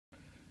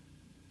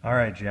All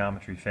right,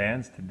 geometry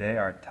fans, today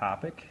our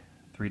topic,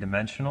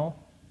 three-dimensional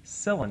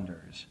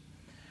cylinders.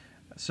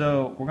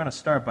 So we're going to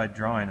start by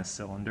drawing a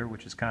cylinder,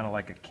 which is kind of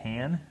like a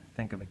can.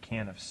 Think of a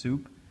can of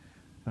soup.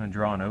 I'm going to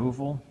draw an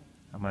oval.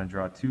 I'm going to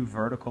draw two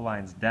vertical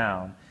lines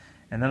down,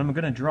 and then I'm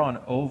going to draw an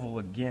oval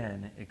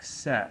again,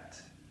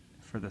 except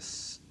for the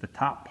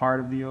top part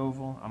of the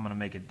oval, I'm going to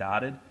make it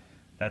dotted.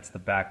 That's the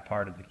back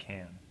part of the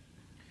can.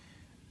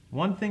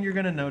 One thing you're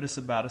going to notice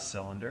about a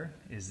cylinder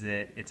is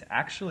that it's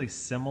actually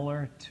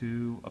similar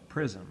to a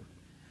prism.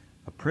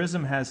 A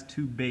prism has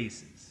two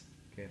bases.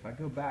 Okay, if I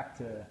go back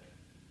to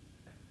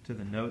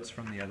the notes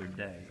from the other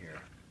day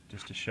here,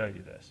 just to show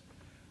you this.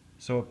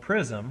 So a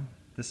prism,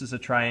 this is a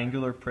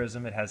triangular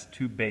prism. It has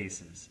two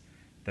bases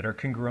that are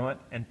congruent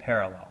and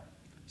parallel.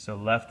 So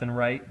left and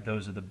right,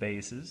 those are the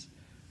bases.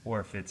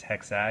 Or if it's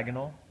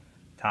hexagonal,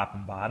 top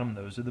and bottom,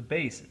 those are the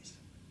bases.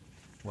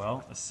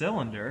 Well, a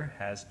cylinder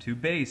has two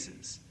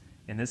bases.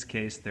 In this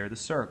case, they're the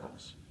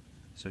circles.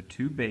 So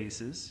two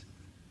bases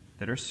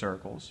that are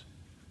circles.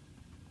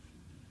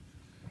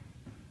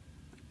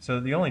 So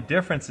the only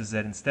difference is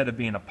that instead of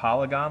being a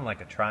polygon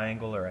like a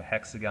triangle or a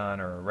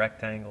hexagon or a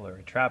rectangle or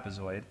a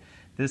trapezoid,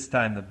 this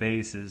time the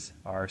bases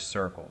are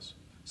circles.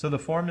 So the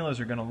formulas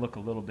are going to look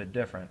a little bit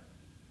different.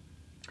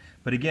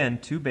 But again,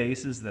 two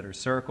bases that are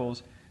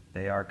circles,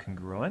 they are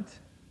congruent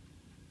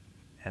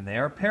and they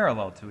are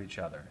parallel to each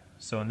other.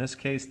 So in this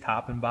case,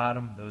 top and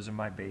bottom, those are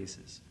my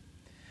bases.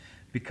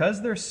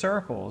 Because they're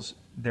circles,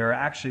 there are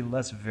actually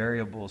less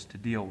variables to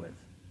deal with.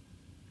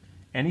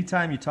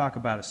 Anytime you talk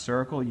about a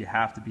circle, you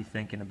have to be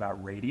thinking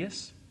about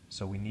radius,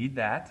 so we need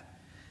that.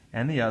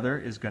 And the other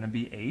is going to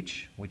be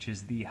h, which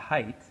is the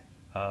height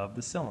of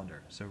the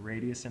cylinder. So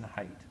radius and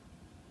height.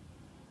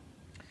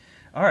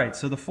 All right,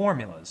 so the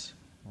formulas.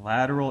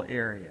 Lateral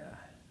area.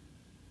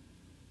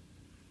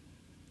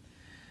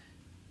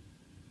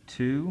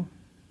 2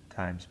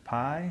 times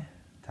pi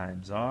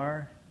times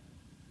r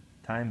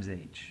times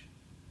h.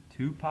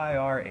 2 pi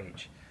r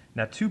h.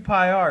 Now 2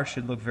 pi r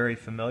should look very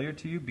familiar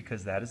to you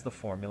because that is the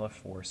formula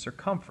for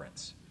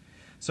circumference.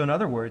 So in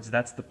other words,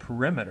 that's the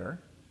perimeter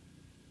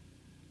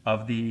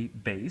of the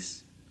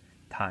base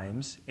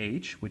times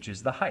h, which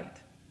is the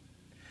height.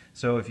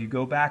 So if you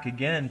go back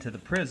again to the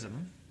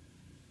prism,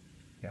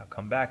 I'll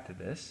come back to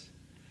this,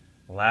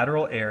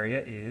 lateral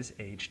area is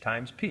h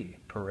times p,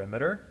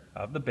 perimeter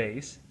of the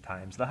base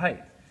times the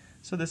height.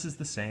 So this is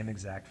the same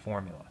exact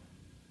formula.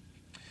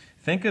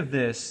 Think of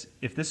this,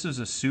 if this was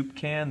a soup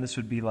can, this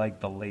would be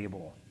like the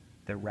label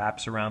that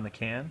wraps around the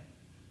can.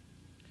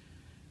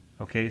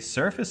 Okay,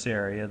 surface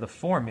area, the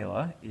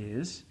formula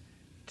is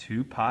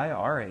 2 pi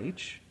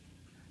RH,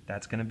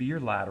 that's going to be your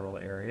lateral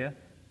area,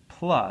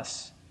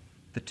 plus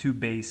the two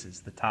bases,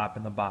 the top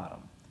and the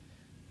bottom.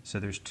 So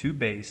there's two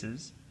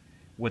bases.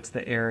 What's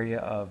the area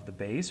of the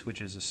base,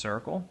 which is a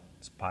circle?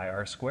 It's pi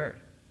r squared.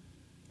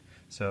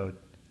 So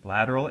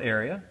lateral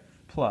area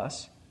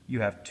plus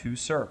you have two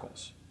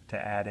circles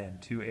to add in,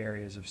 two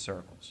areas of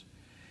circles.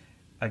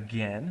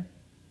 Again,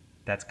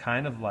 that's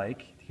kind of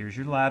like, here's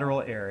your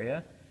lateral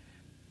area,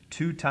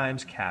 2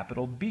 times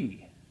capital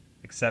B.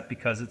 Except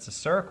because it's a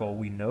circle,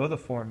 we know the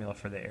formula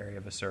for the area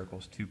of a circle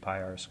is 2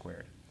 pi r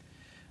squared.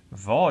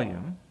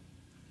 Volume,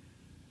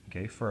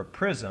 okay, for a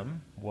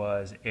prism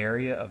was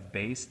area of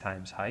base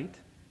times height,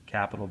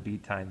 capital B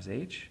times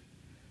h.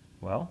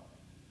 Well,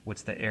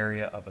 what's the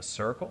area of a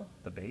circle,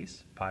 the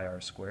base, pi r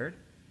squared,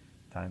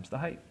 times the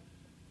height.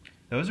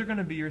 Those are going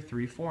to be your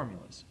three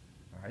formulas.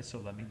 All right, so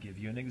let me give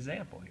you an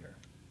example here.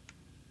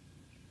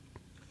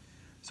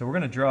 So we're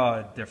going to draw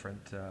a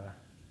different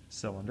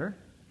cylinder.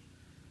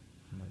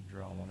 I'm going to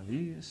draw one of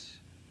these.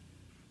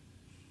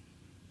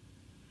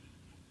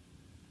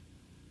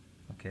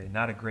 Okay,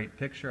 not a great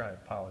picture. I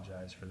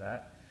apologize for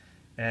that.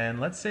 And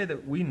let's say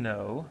that we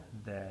know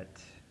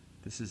that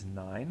this is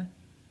 9.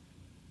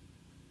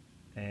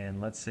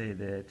 And let's say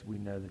that we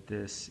know that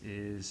this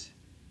is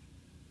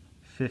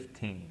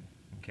 15.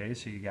 Okay,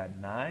 so you got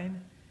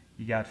 9,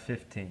 you got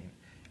 15.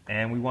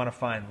 And we want to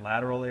find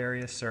lateral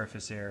area,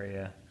 surface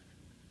area,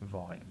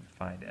 volume.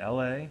 Find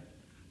LA,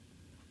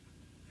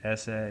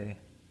 SA,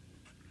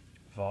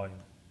 volume.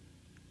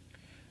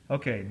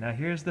 Okay, now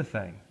here's the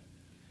thing.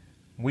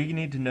 We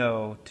need to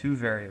know two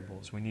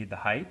variables. We need the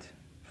height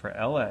for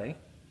LA.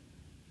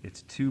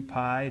 It's 2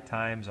 pi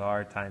times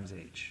r times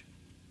h.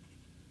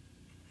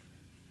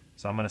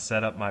 So I'm going to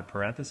set up my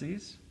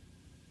parentheses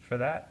for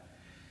that.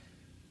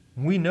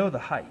 We know the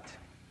height.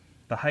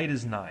 The height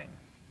is 9.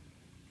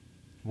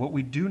 What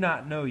we do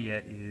not know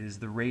yet is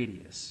the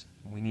radius.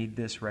 We need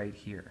this right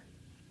here.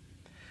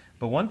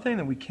 But one thing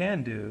that we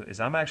can do is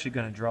I'm actually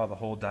going to draw the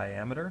whole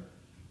diameter.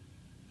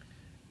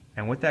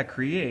 And what that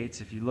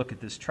creates, if you look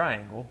at this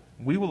triangle,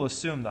 we will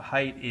assume the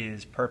height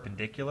is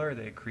perpendicular,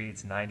 that it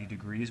creates 90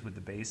 degrees with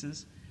the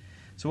bases.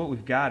 So what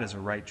we've got is a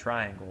right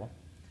triangle,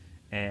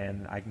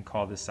 and I can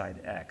call this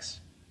side x.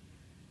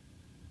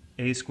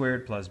 A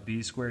squared plus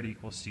b squared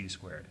equals c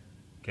squared.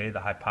 Okay,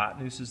 the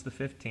hypotenuse is the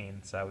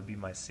 15, so that would be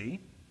my c.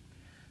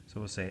 So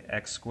we'll say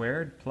x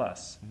squared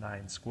plus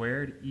 9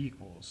 squared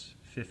equals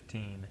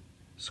 15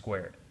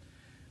 squared.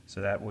 So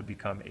that would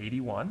become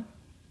 81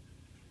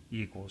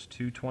 equals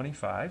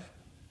 225.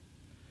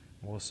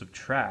 We'll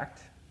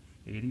subtract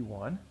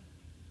 81.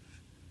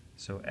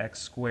 So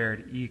x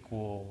squared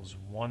equals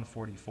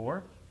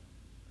 144.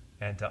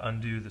 And to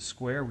undo the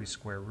square, we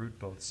square root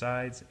both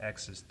sides.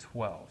 X is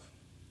 12.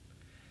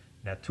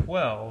 Now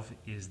 12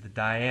 is the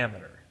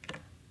diameter.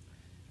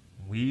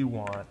 We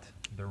want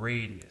the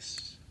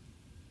radius.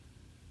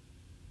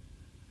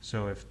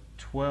 So if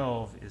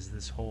 12 is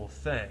this whole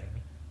thing,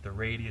 the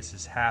radius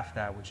is half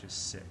that, which is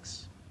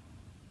 6.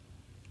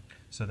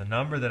 So the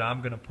number that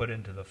I'm going to put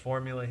into the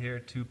formula here,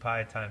 2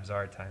 pi times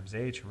r times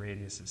h,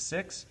 radius is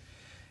 6.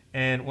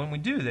 And when we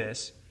do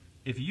this,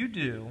 if you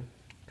do,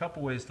 a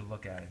couple ways to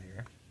look at it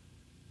here.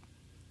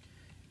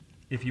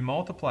 If you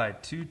multiply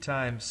 2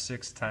 times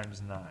 6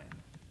 times 9,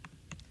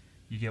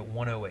 you get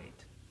 108.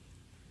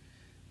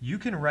 You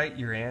can write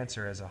your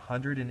answer as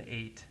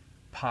 108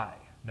 pi.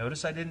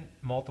 Notice I didn't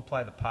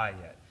multiply the pi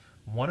yet.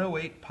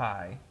 108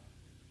 pi,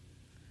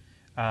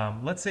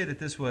 let's say that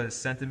this was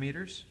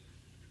centimeters.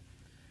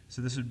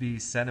 So this would be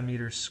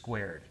centimeters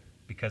squared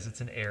because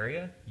it's an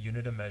area,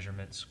 unit of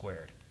measurement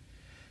squared.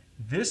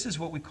 This is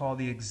what we call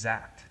the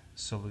exact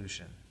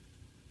solution.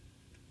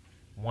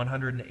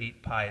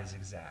 108 pi is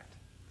exact.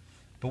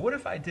 But what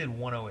if I did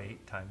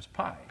 108 times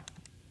pi?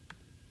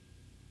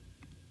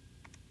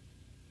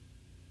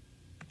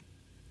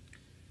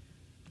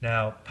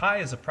 Now, pi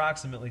is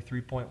approximately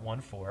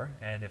 3.14,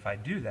 and if I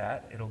do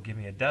that, it'll give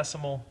me a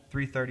decimal,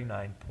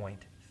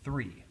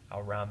 339.3.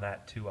 I'll round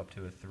that 2 up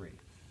to a 3.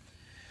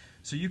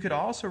 So you could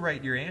also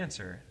write your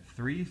answer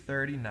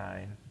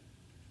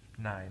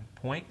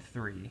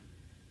 339.3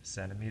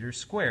 centimeters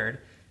squared.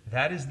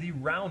 That is the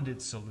rounded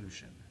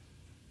solution.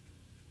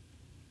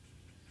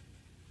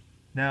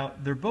 Now,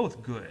 they're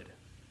both good.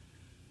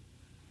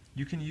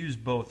 You can use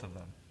both of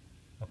them,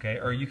 okay?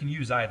 Or you can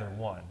use either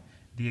one.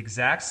 The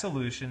exact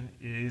solution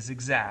is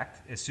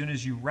exact. As soon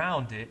as you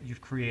round it,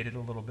 you've created a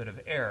little bit of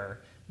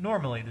error.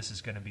 Normally, this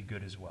is going to be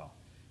good as well,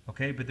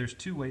 okay? But there's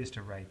two ways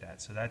to write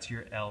that. So that's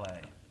your LA.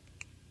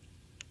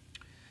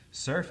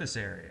 Surface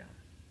area.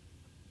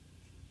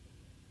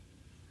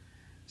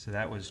 So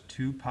that was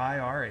 2 pi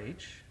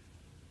RH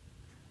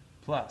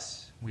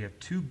plus, we have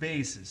two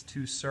bases,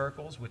 two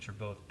circles, which are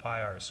both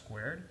pi r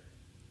squared.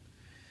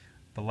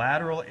 The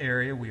lateral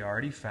area we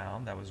already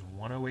found, that was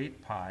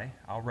 108 pi.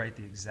 I'll write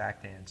the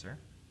exact answer.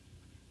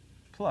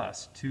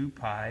 Plus 2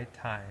 pi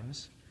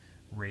times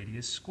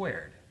radius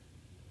squared.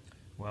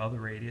 Well, the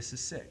radius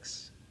is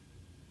 6.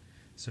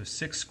 So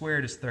 6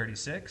 squared is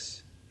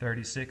 36.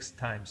 36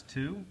 times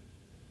 2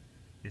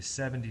 is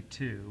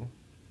 72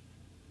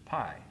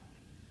 pi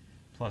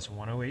plus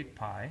 108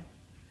 pi.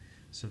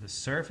 So the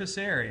surface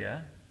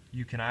area,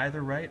 you can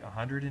either write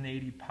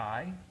 180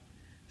 pi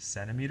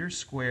centimeters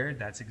squared,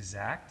 that's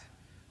exact,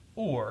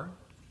 or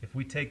if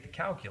we take the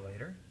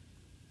calculator,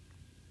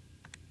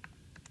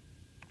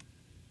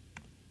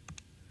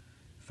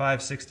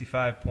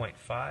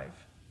 565.5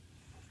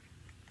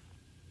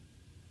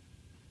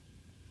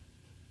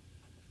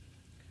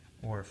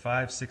 or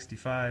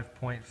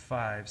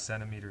 565.5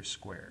 centimeters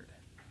squared.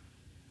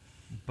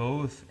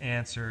 Both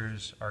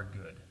answers are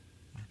good,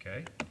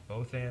 okay?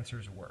 Both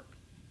answers work.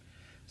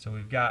 So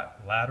we've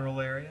got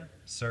lateral area,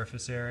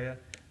 surface area.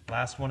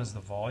 Last one is the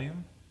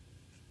volume.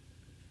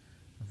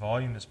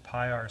 Volume is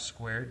pi r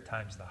squared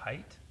times the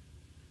height.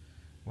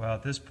 Well,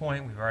 at this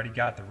point, we've already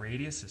got the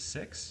radius is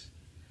 6,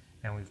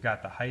 and we've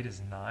got the height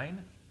is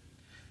 9.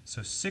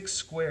 So 6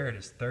 squared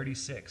is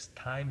 36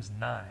 times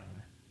 9.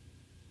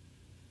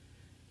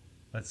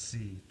 Let's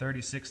see,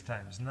 36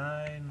 times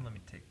 9, let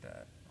me take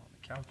that on the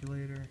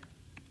calculator.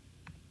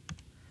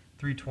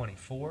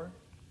 324.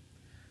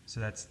 So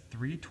that's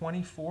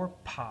 324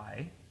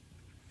 pi.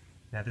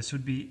 Now this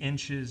would be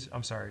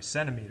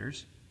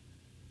centimeters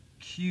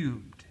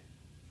cubed.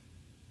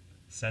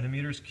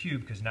 Centimeters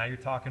cubed, because now you're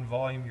talking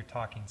volume, you're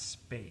talking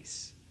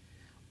space.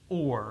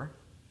 Or,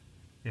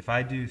 if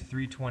I do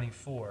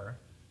 324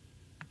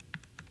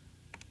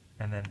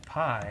 and then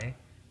pi,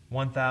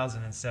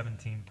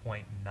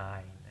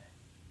 1017.9.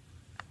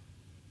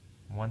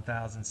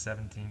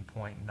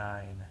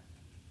 1017.9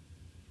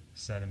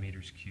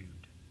 centimeters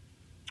cubed.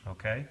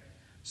 Okay?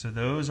 So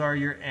those are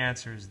your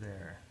answers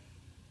there.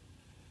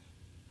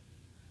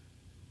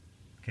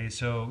 Okay,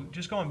 so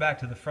just going back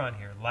to the front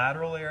here,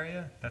 lateral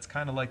area, that's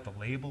kind of like the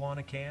label on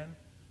a can.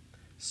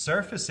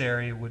 Surface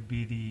area would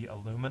be the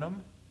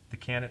aluminum, the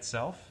can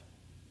itself,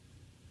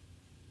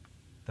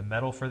 the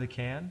metal for the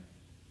can,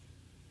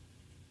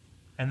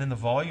 and then the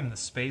volume, the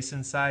space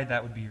inside,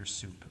 that would be your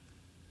soup.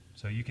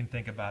 So you can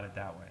think about it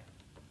that way.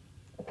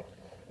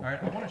 All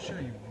right, I want to show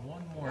you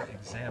one more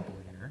example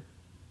here.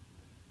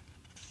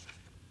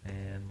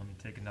 And let me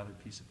take another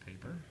piece of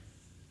paper.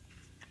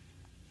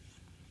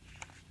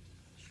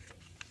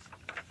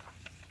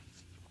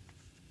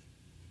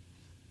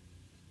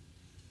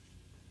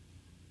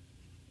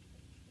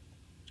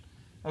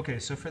 Okay,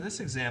 so for this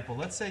example,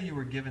 let's say you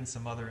were given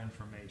some other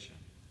information.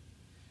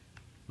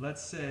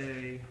 Let's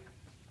say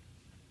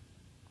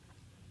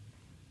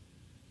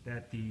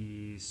that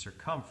the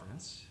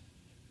circumference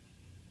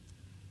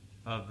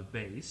of the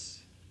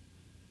base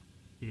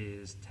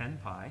is 10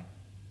 pi.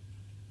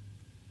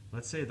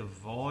 Let's say the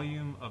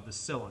volume of the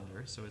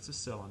cylinder, so it's a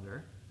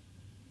cylinder,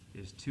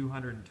 is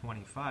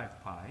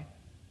 225 pi.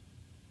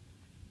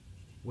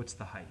 What's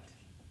the height?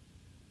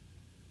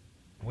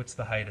 What's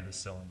the height of the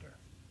cylinder?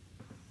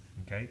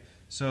 Okay,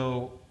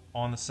 so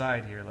on the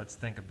side here, let's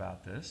think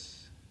about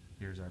this.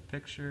 Here's our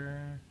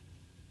picture.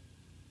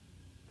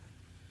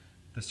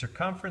 The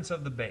circumference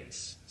of the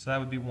base, so that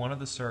would be one of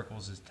the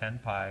circles, is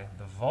 10 pi.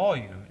 The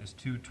volume is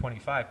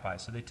 225 pi.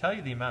 So they tell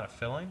you the amount of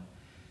filling.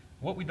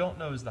 What we don't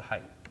know is the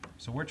height.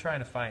 So we're trying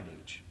to find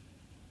h.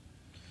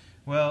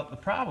 Well, the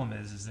problem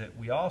is that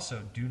we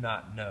also do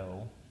not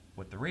know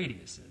what the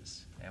radius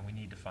is, and we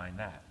need to find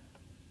that.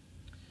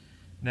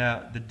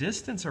 Now, the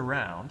distance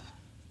around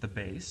the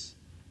base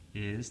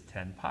is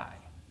 10 pi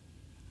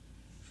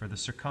for the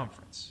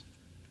circumference.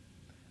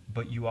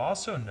 But you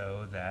also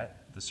know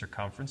that the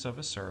circumference of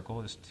a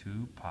circle is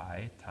 2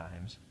 pi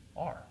times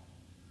r.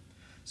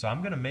 So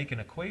I'm going to make an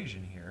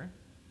equation here.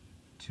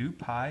 2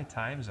 pi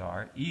times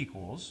r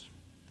equals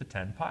the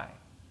 10 pi.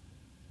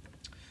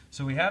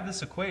 So we have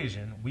this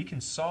equation. We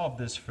can solve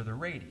this for the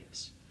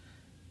radius.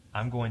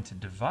 I'm going to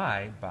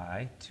divide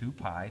by 2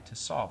 pi to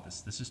solve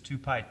this. This is 2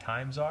 pi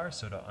times r,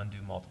 so to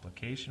undo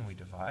multiplication, we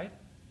divide.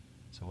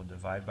 So we'll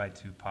divide by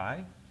 2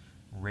 pi.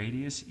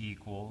 Radius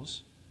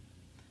equals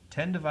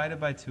 10 divided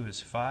by 2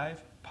 is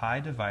 5. Pi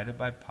divided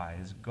by pi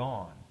is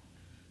gone.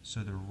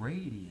 So the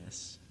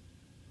radius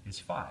is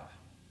 5.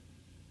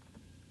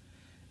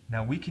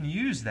 Now we can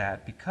use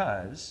that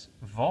because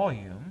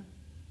volume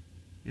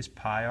is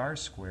pi r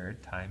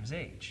squared times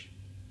h.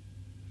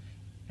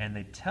 And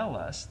they tell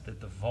us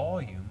that the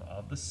volume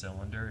of the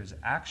cylinder is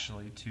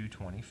actually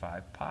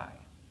 225 pi.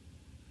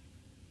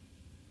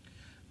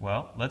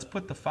 Well, let's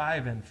put the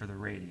 5 in for the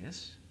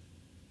radius.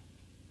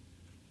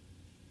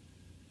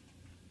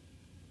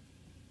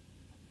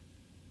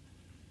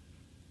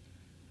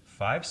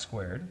 Five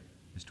squared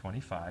is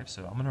 25,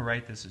 so I'm going to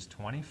write this as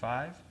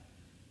 25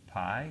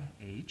 pi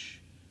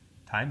h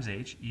times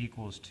h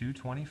equals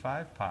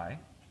 225 pi.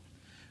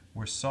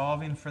 We're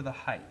solving for the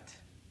height.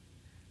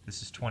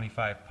 This is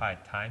 25 pi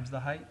times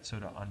the height, so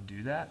to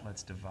undo that,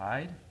 let's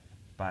divide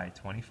by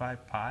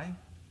 25 pi.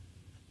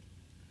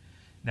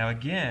 Now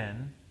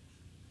again,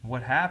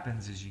 what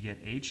happens is you get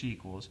h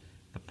equals,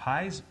 the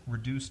pi's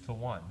reduced to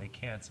 1, they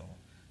cancel.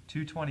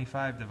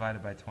 225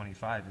 divided by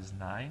 25 is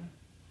 9.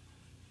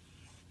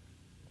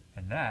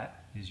 And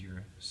that is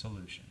your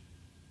solution.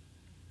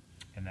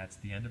 And that's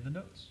the end of the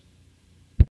notes.